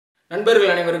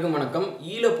நண்பர்கள் அனைவருக்கும் வணக்கம்.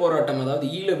 ஈழ போராட்டம் அதாவது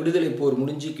ஈழ விடுதலை போர்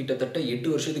முடிஞ்சு கிட்டத்தட்ட 8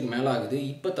 வருஷத்துக்கு மேலே ஆகுது.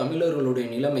 இப்போ தமிழர்களுடைய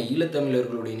நிலைமை,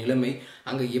 ஈழத்தமிழர்களுடைய நிலைமை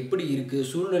அங்கே எப்படி இருக்குது,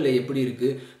 சூழ்நிலை எப்படி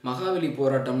இருக்குது, மகாவலி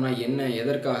போராட்டம்னா என்ன,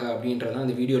 எதற்காக அப்படின்றதான்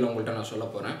இந்த வீடியோவில் உங்கள்கிட்ட நான் சொல்ல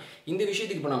போகிறேன். இந்த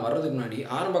விஷயத்துக்கு இப்போ நான் வர்றதுக்கு முன்னாடி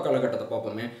ஆரம்ப காலகட்டத்தை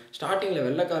பார்ப்போமே. ஸ்டார்டிங்கில்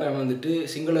வெள்ளைக்காரன் வந்துட்டு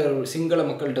சிங்கள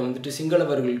மக்கள்கிட்ட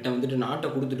சிங்களவர்கள்கிட்ட நாட்டை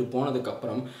கொடுத்துட்டு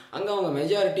போனதுக்கப்புறம் அங்கே அவங்க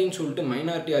மெஜாரிட்டின்னு சொல்லிட்டு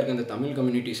மைனாரிட்டியாக இருக்க அந்த தமிழ்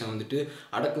கம்யூனிட்டிஸை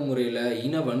அடக்குமுறையில்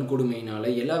இன வன்கொடுமையினால்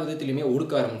எல்லா விதத்திலுமே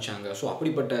ஒடுக்க ஆரம்பித்தாங்க. ஸோ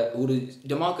அப்படிப்பட்ட ஒரு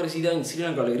டெமோக்ரஸி தான்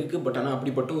ஸ்ரீலங்காவில் இருக்குது. பட் ஆனால்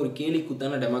அப்படிப்பட்ட ஒரு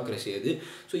கேலிக்குத்தான டெமோக்ரஸி அது.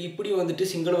 ஸோ இப்படி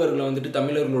சிங்களவர்களை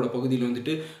தமிழர்களோட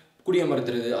பகுதியில்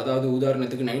குடியமர்த்துறது. அதாவது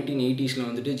உதாரணத்துக்கு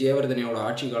 1980s ஜெயவர்தனையோட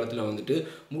ஆட்சி காலத்தில்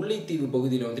முல்லைத்தீவு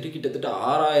பகுதியில் கிட்டத்தட்ட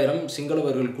 6000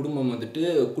 சிங்களவர்கள் குடும்பம்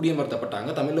குடியமர்த்தப்பட்டாங்க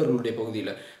தமிழர்களுடைய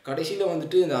பகுதியில். கடைசியில்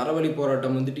இந்த அறவழி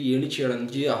போராட்டம் எழுச்சி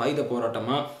அடைஞ்சு ஆயுத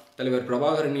போராட்டமாக தலைவர்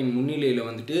பிரபாகரனின் முன்னிலையில்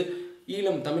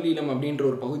தமிழ் ஈழம் அப்படின்ற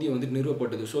ஒரு பகுதியை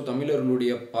நிறுவப்பட்டது. ஸோ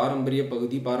தமிழர்களுடைய பாரம்பரிய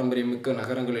பகுதி, பாரம்பரியமிக்க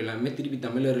நகரங்கள் எல்லாமே திருப்பி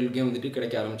தமிழர்களுக்கே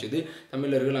கிடைக்க ஆரம்பிச்சது.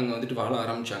 தமிழர்கள் அங்கே வாழ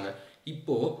ஆரம்பித்தாங்க.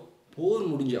 இப்போது போர்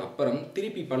முடிஞ்ச அப்புறம்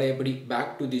திருப்பி பழையபடி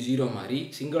பேக் டு தி ஜீரோ மாதிரி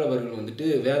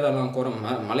சிங்களவர்கள் வேதாளம் குரம்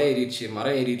மலை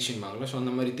ஏறிடுச்சுன்பாங்களோ. ஸோ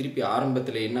அந்த மாதிரி திருப்பி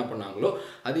ஆரம்பத்தில் என்ன பண்ணாங்களோ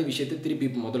அதே விஷயத்தை திருப்பி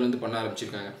இப்போ முதல்ல பண்ண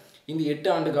ஆரம்பிச்சிருக்காங்க. இந்த 8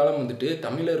 ஆண்டு காலம்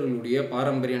தமிழர்களுடைய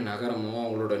பாரம்பரிய நகரமோ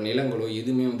அவங்களோட நிலங்களோ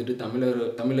எதுவுமே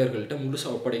தமிழர்கள்ட்ட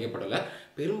முழுசாக ஒப்படைக்கப்படலை.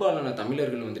 பெரும்பாலான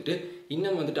தமிழர்கள்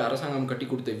இன்னும் அரசாங்கம் கட்டி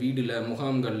கொடுத்த வீடில்,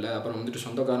 முகாம்களில், அப்புறம்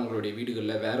சொந்தக்காரங்களுடைய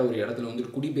வீடுகளில் வேற ஒரு இடத்துல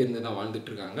குடிபெயர்ந்து தான்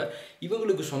வாழ்ந்துட்டு இருக்காங்க.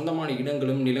 இவங்களுக்கு சொந்தமான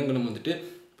இடங்களும் நிலங்களும்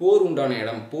போர் உண்டான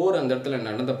இடம், போர் அந்த இடத்துல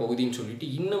நடந்த பகுதின்னு சொல்லிட்டு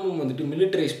இன்னமும்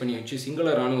மிலிட்டரைஸ் பண்ணி வச்சு சிங்கள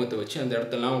இராணுவத்தை வச்சு அந்த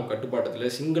இடத்தெல்லாம்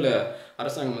கட்டுப்பாட்டத்தில் சிங்கள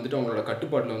அரசாங்கம் அவங்களோட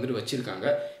கட்டுப்பாட்டில் வச்சுருக்காங்க.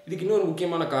 இதுக்கு இன்னொரு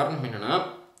முக்கியமான காரணம் என்னென்னா,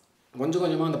 கொஞ்சம்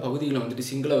கொஞ்சமாக அந்த பகுதியில்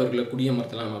சிங்களவர்களை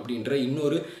குடியமர்த்தலாம் அப்படின்ற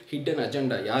இன்னொரு ஹிட்டன்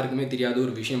அஜெண்டா, யாருக்குமே தெரியாத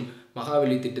ஒரு விஷயம்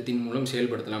மகாவலி திட்டத்தின் மூலம்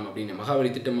செயல்படுத்தலாம் அப்படின்னு. மகாவலி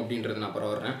திட்டம் அப்படின்றத நான்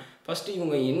அப்புறம் வர்றேன். ஃபஸ்ட்டு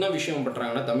இவங்க என்ன விஷயம்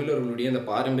பண்ணுறாங்கன்னா, தமிழர்களுடைய அந்த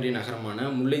பாரம்பரிய நகரமான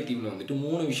முல்லைத்தீவில்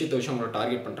 3 விஷயத்தை வச்சு அவங்கள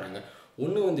டார்கெட் பண்ணுறாங்க.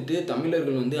 ஒன்று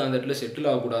தமிழர்கள் அந்த இடத்துல செட்டில்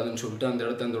ஆகக்கூடாதுன்னு சொல்லிட்டு அந்த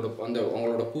இடத்த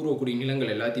அவங்களோட பூர்வக்குடி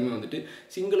நிலங்கள் எல்லாத்தையுமே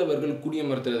சிங்களவர்கள்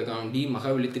குடியமர்த்துறதுக்காண்டி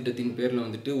மகாவலி திட்டத்தின் பேரில்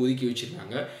ஒதுக்கி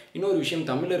வச்சுருக்காங்க. இன்னொரு விஷயம்,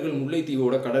 தமிழர்கள்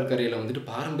முல்லைத்தீவோட கடற்கரையில்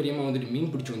பாரம்பரியமாக மீன்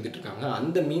பிடிச்சி இருக்காங்க.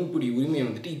 அந்த மீன்பிடி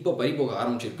உரிமையை இப்போ பறிபோக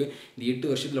ஆரம்பிச்சிருக்கு. இந்த 8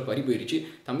 வருஷத்தில் பறி போயிடுச்சு.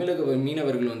 தமிழக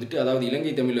மீனவர்கள் அதாவது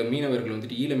இலங்கை தமிழர்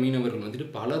மீனவர்கள் ஈழ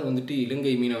மீனவர்கள் பலர்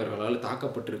இலங்கை மீனவர்களால்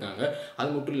தாக்கப்பட்டிருக்காங்க. அது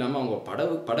மட்டும் இல்லாமல் அவங்க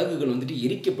படகுகள்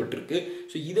எரிக்கப்பட்டிருக்கு.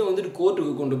 ஸோ இதை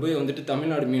கோர்ட்டுக்கு கொண்டு போய்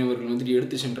தமிழ்நாடு மீனவர்கள்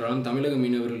எடுத்து சென்றாலும் தமிழக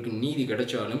மீனவர்களுக்கு நீதி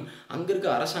கிடைச்சாலும் அங்கே இருக்க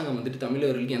அரசாங்கம்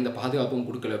தமிழர்களுக்கு எந்த பாதுகாப்பும்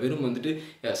கொடுக்கல. வெறும்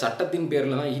சட்டத்தின்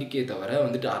பேரில் தான் இருக்கே தவிர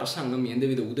அரசாங்கம்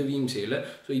எந்தவித உதவியும் செய்யலை.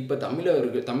 ஸோ இப்போ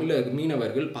தமிழக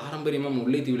மீனவர்கள் பாரம்பரியமாக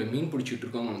முல்லைத்தீவில் மீன் பிடிச்சிட்டு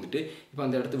இருக்கவங்க இப்போ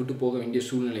அந்த இடத்த விட்டு போக வேண்டிய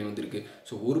சூழ்நிலை வந்திருக்கு.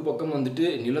 ஸோ ஒரு பக்கம்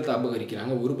நிலத்தை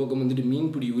அபகரிக்கிறாங்க, ஒரு பக்கம்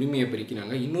மீன்பிடி உரிமையை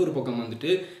பறிக்கிறாங்க, இன்னொரு பக்கம்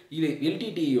இது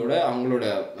எல்டிடியோட அவங்களோட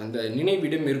அந்த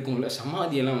நினைவிடம் இருக்கும்ல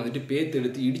சமாதியெல்லாம்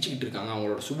பேத்தெடுத்து இடிச்சுக்கிட்டு இருக்காங்க,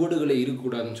 அவங்களோட சுவடுகளே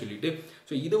இருக்கக்கூடாதுன்னு சொல்லிட்டு.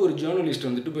 ஸோ இதை ஒரு ஜேர்னலிஸ்ட்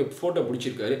போய் ஃபோட்டோ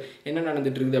பிடிச்சிருக்காரு, என்ன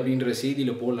நடந்துட்டு இருக்குது அப்படின்ற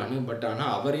செய்தியில் போடலான்னு. பட்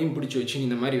ஆனால் அவரையும் பிடிச்சி வச்சு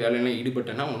இந்த மாதிரி வேலையெல்லாம்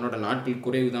ஈடுபட்டேன்னா உன்னோட நாட்கள்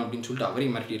குறைவு தான் அப்படின்னு சொல்லிட்டு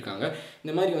அவரையும் மிரட்டியிருக்காங்க.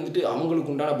 இந்த மாதிரி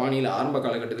அவங்களுக்கு உண்டான பாணியில் ஆரம்ப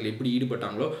காலகட்டத்தில் எப்படி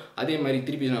ஈடுபட்டாங்களோ அதே மாதிரி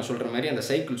திருப்பி நான் சொல்கிற மாதிரி அந்த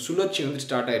சைக்கிள் சுழற்சி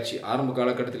ஸ்டார்ட் ஆயிடுச்சு. ஆரம்ப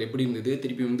காலகட்டத்தில் எப்படி இருந்தது,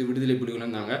 திருப்பி விடுதலை புலிகள்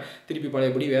வந்தாங்க, திருப்பி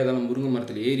பழையபடி வேதாளம் முருங்கை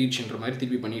மரத்தில் ஏறிடுச்சுன்ற மாதிரி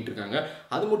திருப்பி பண்ணிட்டு இருக்காங்க.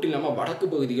 அது மட்டும் இல்லாமல் வடக்கு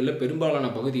பகுதிகளில் பெரும்பாலான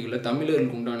பகுதிகளில்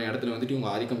தமிழர்களுக்கு உண்டான இடத்துல இவங்க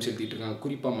ஆதிக்கம் செலுத்திட்டு இருக்காங்க.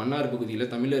 குறிப்பாக மன்னார்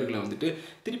பகுதியில் தமிழர்களை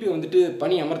திருப்பி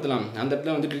பணி அமர்த்தலாம், அந்த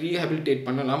இடத்துல ரீஹாபிலிட்டேட்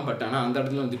பண்ணலாம். பட் ஆனால் அந்த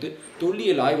இடத்துல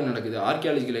தொல்லியல் ஆய்வு நடக்குது,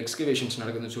 ஆர்கியாலஜிக்கல் எக்ஸ்கவேஷன்ஸ்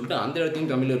நடக்குதுன்னு சொல்லிட்டு அந்த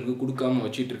இடத்தையும் தமிழர்களுக்கு கொடுக்காம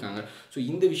வச்சுட்டு இருக்காங்க. ஸோ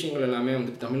இந்த விஷயங்கள் எல்லாமே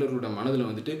தமிழர்களோட மனதில்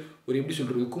ஒரு எப்படி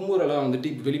சொல்கிறது கும்புரெல்லாம்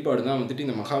வெளிப்பாடு தான்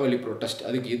இந்த மகாவலி ப்ரோட்டஸ்ட்,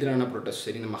 அதுக்கு எதிரான ப்ரோட்டஸ்ட்.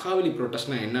 சரி, இந்த மகாவலி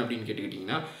ப்ரோட்டஸ்ட்னா என்ன அப்படின்னு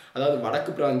கேட்டுக்கிட்டிங்கன்னா, அதாவது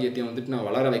வடக்கு பிராந்தியத்தை நான்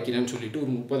வளர வைக்கிறேன்னு சொல்லிட்டு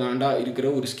ஒரு 30 ஆண்டாக இருக்கிற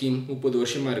ஒரு ஸ்கீம், 30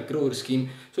 வருஷமாக இருக்கிற ஒரு ஸ்கீம்.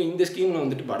 ஸோ இந்த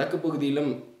ஸ்கீமில் வடக்கு பகுதியில்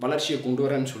வளர்ச்சியை கொண்டு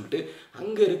வரேன்னு சொல்லிட்டு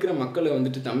அங்கே இருக்கிற மக்களை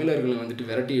தமிழர்களை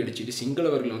விரட்டி அடிச்சுட்டு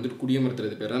சிங்களவர்களை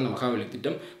குடியமர்த்துறது பேர் தான் இந்த மகாவலி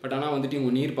திட்டம். பட் ஆனால்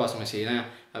இவங்க நீர்ப்பாசனம் செய்கிறேன்,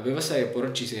 விவசாய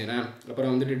புரட்சி செய்கிறேன்,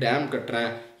 அப்புறம் டேம்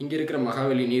கட்டுறேன், இங்கே இருக்கிற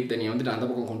மகாவலி நீர் தண்ணியை அந்த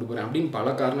பக்கம் கொண்டு போகிறேன் அப்படின்னு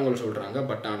பல காரணங்கள் சொல்கிறாங்க.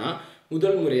 பட் ஆனால்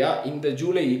முதல் முறையாக இந்த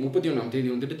ஜூலை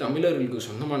 31 தமிழர்களுக்கு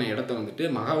சொந்தமான இடத்த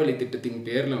மகாவலி திட்டத்தின்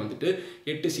பேரில்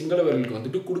 8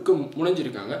 சிங்களவர்களுக்கு கொடுக்க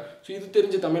முனைஞ்சிருக்காங்க. ஸோ இது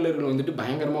தெரிஞ்ச தமிழர்கள்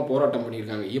பயங்கரமாக போராட்டம்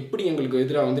பண்ணியிருக்காங்க. எப்படி எங்களுக்கு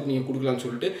எதிராக நீங்கள் கொடுக்கலான்னு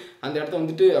சொல்லிட்டு அந்த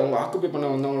இடத்த அவங்க ஆக்குப்பை பண்ண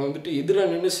வந்தவங்களை எதிராக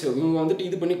நின்று இவங்க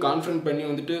இது பண்ணி கான்ஃபரன்ஸ் பண்ணி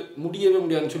முடியவே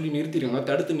முடியாதுன்னு சொல்லி நிறுத்திருக்காங்க,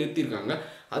 தடுத்து நிறுத்தியிருக்காங்க.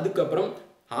 அதுக்கப்புறம்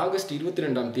ஆகஸ்ட்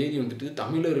 22ஆம் தேதி வந்துட்டு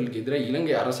தமிழர்களுக்கு எதிராக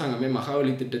இலங்கை அரசாங்கமே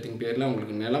மகாவலி திட்டத்தின் பேரில்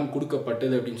அவங்களுக்கு நிலம்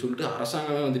கொடுக்கப்பட்டது அப்படின்னு சொல்லிட்டு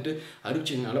அரசாங்கமே வந்துட்டு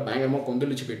அறிவிச்சதுனால பயங்கரமாக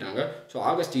கொந்தளிச்சு போயிட்டாங்க. ஸோ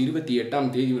ஆகஸ்ட்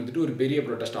 28ஆம் தேதி வந்துட்டு ஒரு பெரிய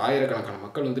ப்ரொட்டஸ்ட், ஆயிரக்கணக்கான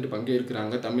மக்கள் வந்துட்டு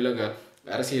பங்கேற்கிறாங்க, தமிழக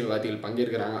அரசியல்வாதிகள்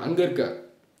பங்கேற்கிறாங்க, அங்கே இருக்க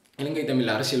இலங்கை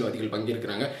தமிழ் அரசியல்வாதிகள்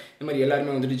பங்கேற்கிறாங்க. இந்த மாதிரி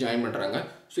எல்லாருமே வந்துட்டு ஜாயின் பண்ணுறாங்க.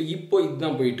 ஸோ இப்போ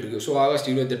இதுதான் போயிட்டுருக்கு. ஸோ ஆகஸ்ட்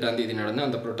 28ஆம் தேதி நடந்த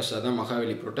அந்த ப்ரொட்டஸ்ட் தான்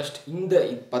மகாவலி ப்ரொட்டஸ்ட். இந்த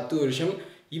 10 வருஷம்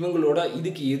இவங்களோட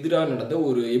இதுக்கு எதிராக நடந்த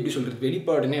ஒரு எப்படி சொல்கிறது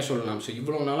வெளிப்பாடுனே சொல்லலாம். ஸோ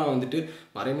இவ்வளோ நாளாக வந்துட்டு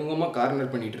மறைமுகமாக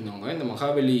கார்னர் பண்ணிட்டு இருந்தவங்க இந்த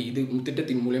மகாவலி இது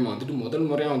திட்டத்தின் மூலயமா வந்துட்டு முதல்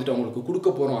முறையாக வந்துட்டு அவங்களுக்கு கொடுக்க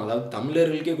போகிறோம், அதாவது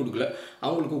தமிழர்களுக்கே கொடுக்கல,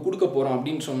 அவங்களுக்கு கொடுக்க போகிறோம்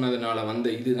அப்படின்னு சொன்னதுனால வந்த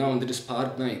இதுதான் வந்துட்டு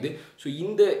ஸ்பார்க் தான் இது. ஸோ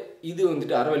இது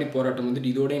வந்துட்டு அறவழி போராட்டம்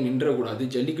வந்துட்டு இதோடய நின்றக்கூடாது.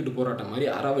 ஜல்லிக்கட்டு போராட்டம் மாதிரி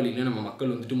அறவழியில் நம்ம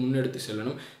மக்கள் வந்துட்டு முன்னெடுத்து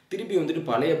செல்லணும். திருப்பி வந்துட்டு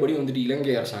பழையபடி வந்துட்டு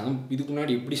இலங்கை அரசாங்கம் இதுக்கு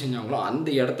முன்னாடி எப்படி செஞ்சாங்களோ அந்த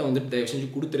இடத்த வந்துட்டு தயவு செஞ்சு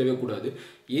கொடுத்துடவே கூடாது.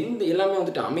 எல்லாமே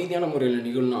வந்துட்டு அமைதியான முறையில்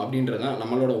நிகழணும் அப்படின்றதான்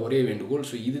நம்மளோட ஒரே வேண்டுகோள்.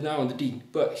 ஸோ இதுதான் வந்துட்டு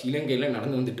இப்போ இலங்கையில்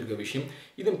நடந்து வந்துட்டு இருக்க விஷயம்.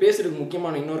 இது பேசுறதுக்கு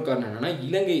முக்கியமான இன்னொரு காரணம் என்னென்னா,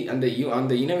 இலங்கை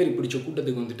அந்த இனவெறி பிடிச்ச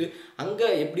கூட்டத்துக்கு வந்துட்டு அங்கே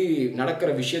எப்படி நடக்கிற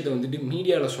விஷயத்த வந்துட்டு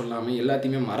மீடியாவில் சொல்லாமல்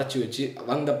எல்லாத்தையுமே மறைச்சி வச்சு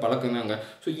வந்த பழக்கம் தாங்க.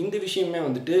 ஸோ இந்த விஷயமே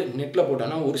வந்துட்டு நெட்டில்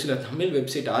போட்டானா ஒரு சில தமிழ்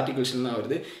வெப்சைட் ஆர்டிகல்ஸ்லாம் தான்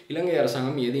வருது. இலங்கை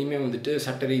அரசாங்கம் எதையுமே வந்துட்டு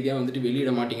சட்ட ரீதியாக வந்துட்டு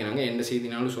வெளியிட மாட்டேங்கிறாங்க, எந்த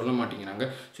செய்தினாலும் சொல்ல மாட்டேங்கிறாங்க.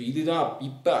 ஸோ இதுதான்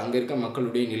இப்போ அங்கே இருக்க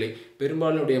மக்களுடைய நிலை.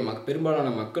 பெரும்பாலான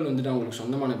மக்கள் வந்துட்டு அவங்களுக்கு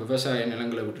சொந்தமான விவசாய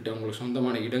நிலங்களை விட்டுட்டு, அவங்களுக்கு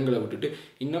சொந்தமான இடங்களை விட்டுட்டு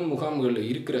இன்னும் முகாம்களில்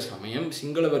இருக்கிற சமயம்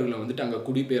சிங்களவர்களை வந்துட்டு அங்கே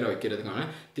குடிபெயர வைக்கிறதுக்கான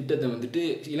திட்டத்தை வந்துட்டு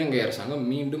இலங்கை அரசாங்கம்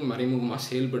மீண்டும் மறைமுகமாக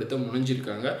செயல்படுத்த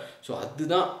முனைஞ்சிருக்காங்க. ஸோ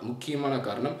அதுதான் முக்கியமான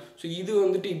காரணம். ஸோ இது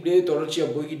வந்துட்டு இப்படியே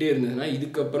தொடர்ச்சியாக போய்கிட்டே இருந்ததுன்னா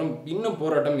இதுக்கப்புறம் இன்னும்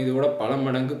போராட்டம் இதோட பல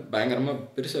மடங்கு பயங்கரமாக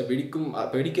பெருசாக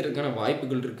வெடிக்கிறதுக்கான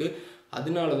வாய்ப்புகள் இருக்குது.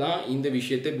 அதனால தான் இந்த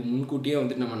விஷயத்தை இப்போ முன்கூட்டியே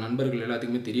வந்துட்டு நம்ம நண்பர்கள்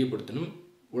எல்லாத்துக்குமே தெரியப்படுத்தணும்,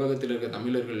 உலகத்தில் இருக்க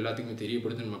தமிழர்கள் எல்லாத்துக்குமே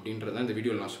தெரியப்படுத்தணும் அப்படின்றதான் இந்த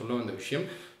வீடியோவில் நான் சொல்ல வந்த விஷயம்.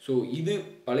 ஸோ இது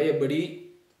பழையபடி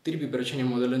திருப்பி பிரச்சனையை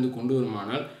முதல்லேருந்து கொண்டு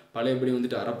வருமானால் பழையபடி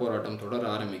வந்துட்டு அறப்போராட்டம் தொடர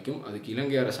ஆரம்பிக்கும். அதுக்கு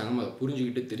இலங்கை அரசாங்கம் அதை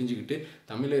புரிஞ்சுக்கிட்டு தெரிஞ்சுக்கிட்டு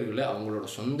தமிழர்களை அவங்களோட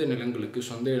சொந்த நிலங்களுக்கு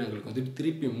சொந்த இடங்களுக்கு வந்துட்டு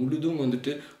திருப்பி முழுதும்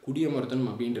வந்துட்டு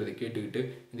குடியமர்த்தணும் அப்படின்றத கேட்டுக்கிட்டு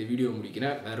இந்த வீடியோ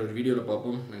முடிக்கிறேன். வேற ஒரு வீடியோவில்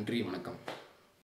பார்ப்போம். நன்றி, வணக்கம்.